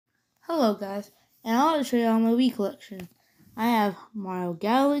Hello guys, and I want to show you all my Wii collection. I have Mario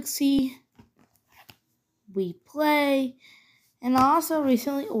Galaxy, Wii Play, and I also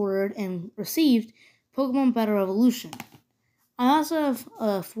recently ordered and received Pokemon Battle Revolution. I also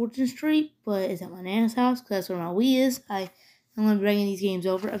have Fortune Street, but it's at my Nana's house because that's where my Wii is. I'm going to be bringing these games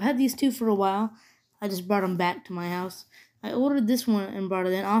over. I've had these two for a while. I just brought them back to my house. I ordered this one and brought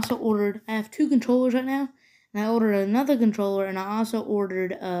it in. I have two controllers right now, and I ordered another controller, and I also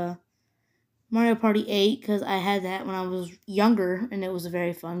ordered Mario Party 8 because I had that when I was younger and it was a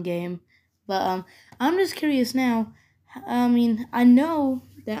very fun game. But I'm just curious now. I know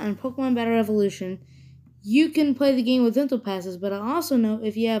that on Pokemon Battle Revolution, you can play the game with dental passes, but I also know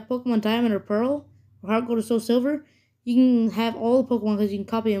if you have Pokemon Diamond or Pearl or Heart Gold or Soul Silver, you can have all the Pokemon because you can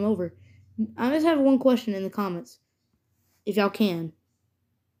copy them over. I just have one question in the comments, if y'all can.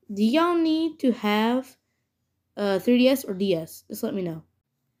 Do y'all need to have 3DS or DS? Just let me know.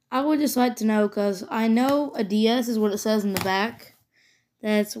 I would just like to know because I know a DS is what it says in the back.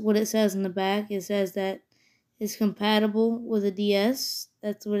 That's what it says in the back. It says that it's compatible with a DS.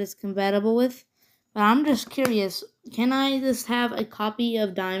 That's what it's compatible with. But I'm just curious, can I just have a copy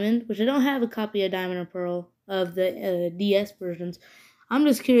of Diamond? Which I don't have a copy of Diamond or Pearl of the DS versions. I'm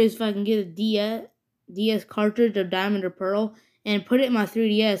just curious if I can get a DS cartridge of Diamond or Pearl and put it in my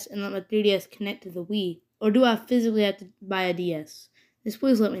 3DS and let my 3DS connect to the Wii. Or do I physically have to buy a DS? Just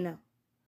please let me know.